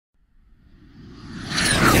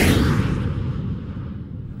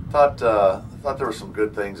Thought there were some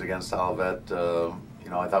good things against Olivet. You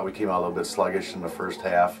know, I thought we came out a little bit sluggish in the first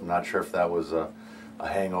half. I'm not sure if that was a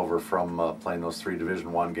hangover from playing those 3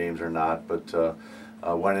 Division I games or not, but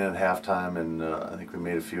went in at halftime, and I think we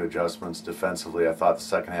made a few adjustments defensively. I thought the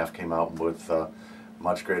second half came out with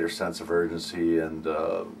much greater sense of urgency and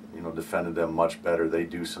you know, defended them much better. They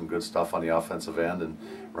do some good stuff on the offensive end and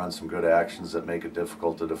run some good actions that make it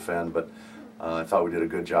difficult to defend, but I thought we did a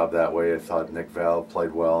good job that way. I thought Nick Val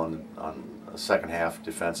played well on the second half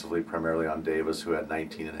defensively, primarily on Davis, who had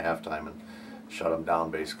 19 at halftime and shut him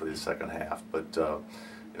down basically the second half. But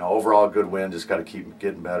you know, overall good win. Just got to keep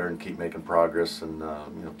getting better and keep making progress. And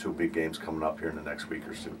you know, 2 big games coming up here in the next week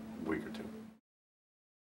or two.